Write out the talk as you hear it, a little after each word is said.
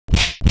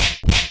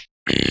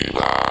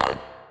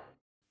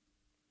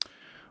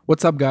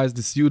What's up, guys?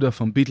 This is Yuda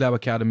from BeatLab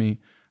Academy.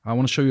 I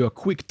want to show you a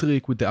quick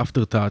trick with the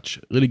Aftertouch.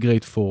 Really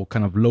great for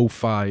kind of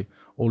lo-fi,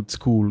 old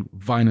school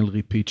vinyl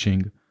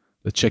repitching.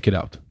 Let's check it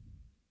out.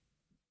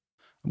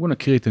 I'm going to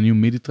create a new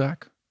MIDI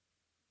track.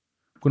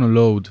 I'm going to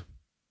load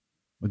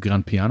a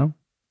grand piano.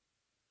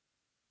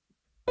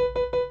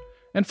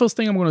 And first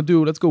thing I'm going to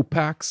do, let's go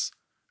packs,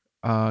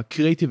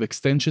 creative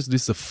extensions.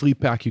 This is a free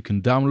pack you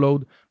can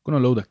download. I'm going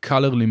to load a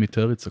color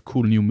limiter. It's a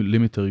cool new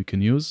limiter you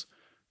can use.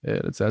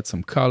 Let's add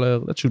some color.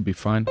 That should be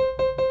fine.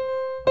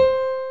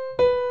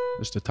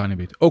 Just a tiny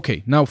bit.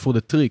 Okay, now for the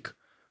trick.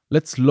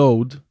 Let's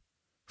load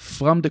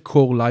from the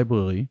core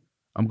library.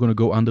 I'm going to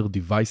go under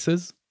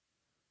Devices,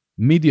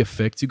 MIDI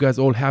Effects. You guys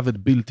all have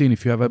it built in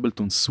if you have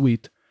Ableton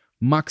Suite.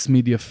 Max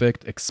MIDI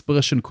Effect,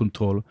 Expression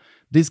Control.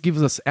 This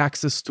gives us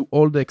access to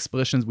all the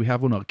expressions we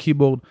have on our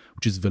keyboard,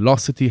 which is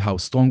velocity, how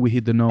strong we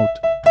hit the note.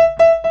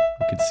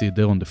 You can see it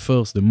there on the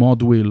first, the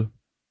mod wheel,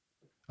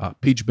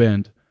 pitch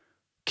bend,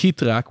 key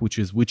track, which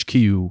is which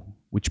pitch you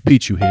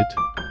hit.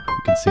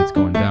 You can see it's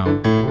going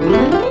down.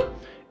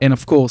 And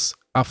of course,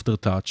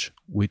 Aftertouch,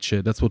 which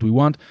that's what we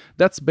want.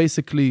 That's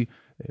basically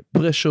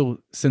pressure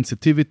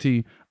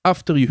sensitivity.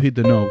 After you hit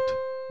the note,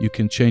 you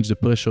can change the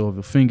pressure of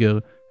your finger.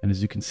 And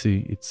as you can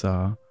see, it's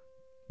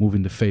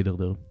moving the fader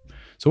there.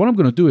 So what I'm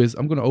going to do is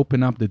I'm going to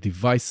open up the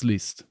device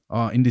list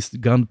in this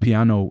grand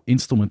piano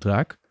instrument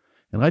rack.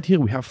 And right here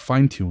we have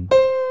fine tune.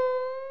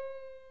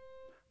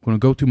 I'm going to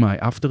go to my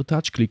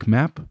Aftertouch, click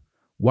map.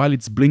 While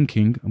it's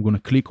blinking, I'm going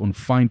to click on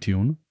fine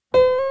tune.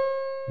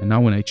 And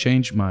now when I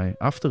change my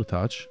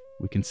Aftertouch,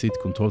 we can see it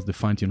controls the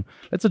fine tune.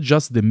 Let's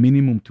adjust the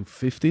minimum to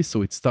 50,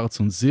 so it starts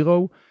on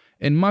 0.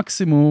 And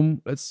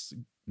maximum, let's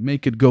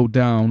make it go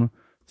down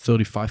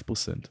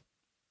 35%.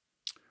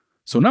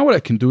 So now what I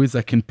can do is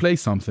I can play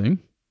something.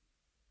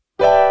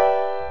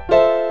 Let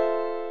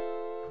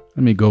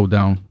me go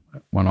down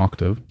 1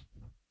 octave.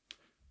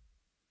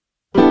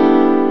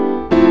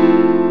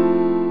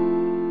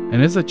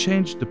 And as I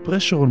change the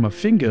pressure on my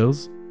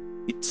fingers,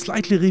 it's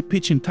slightly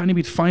repitching, tiny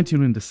bit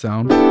fine-tuning the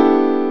sound,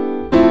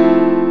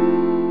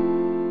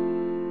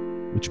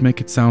 which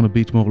make it sound a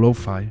bit more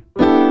lo-fi.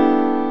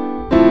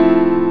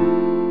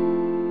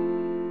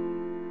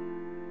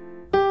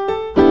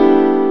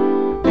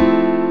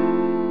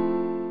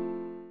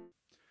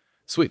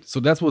 Sweet, so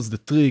that was the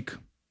trick,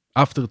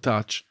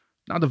 Aftertouch.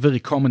 Not a very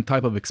common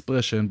type of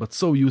expression, but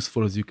so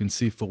useful as you can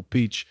see for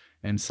pitch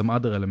and some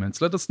other elements.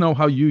 Let us know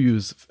how you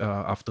use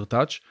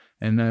Aftertouch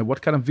and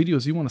what kind of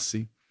videos you want to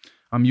see.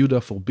 I'm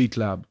Yuda for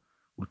BeatLab.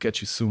 We'll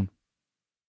catch you soon.